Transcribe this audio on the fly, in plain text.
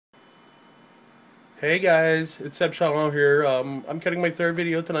Hey guys, it's Seb Chalon here. I'm cutting my third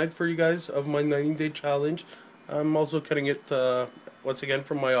video tonight for you guys of my 90-day challenge. I'm also cutting it once again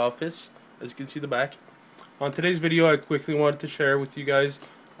from my office, as you can see the back. On today's video, I quickly wanted to share with you guys,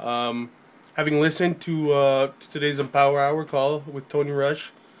 having listened to today's Empower Hour call with Tony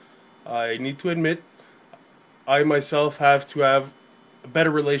Rush, I need to admit, I myself have to have a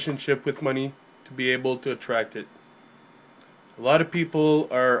better relationship with money to be able to attract it. A lot of people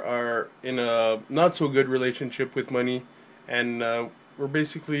are in a not so good relationship with money, and we're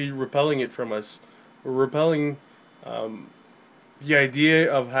basically repelling it from us. We're repelling the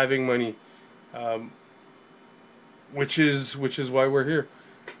idea of having money, um, which is why we're here,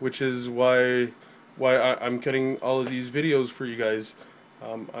 which is why I'm cutting all of these videos for you guys.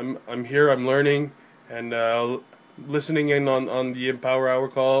 I'm here. I'm learning and listening in on the Empower Hour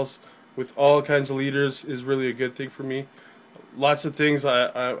calls with all kinds of leaders is really a good thing for me. Lots of things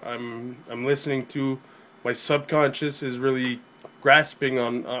I'm listening to. My subconscious is really grasping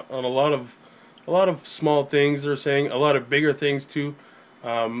on a lot of small things they're saying, a lot of bigger things too.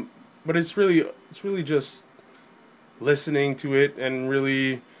 But it's really just listening to it and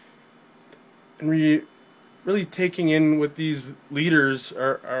really taking in what these leaders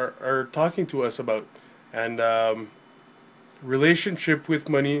are talking to us about. And relationship with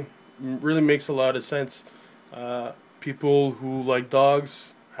money really makes a lot of sense. People who like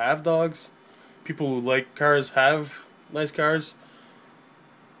dogs have dogs. People who like cars have nice cars.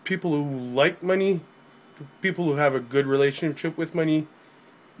 People who like money, people who have a good relationship with money,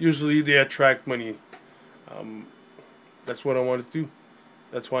 usually they attract money. Um, that's what I want to do.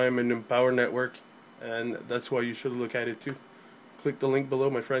 That's why I'm in Empower Network, and that's why you should look at it too. Click the link below,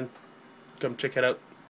 my friend. Come check it out.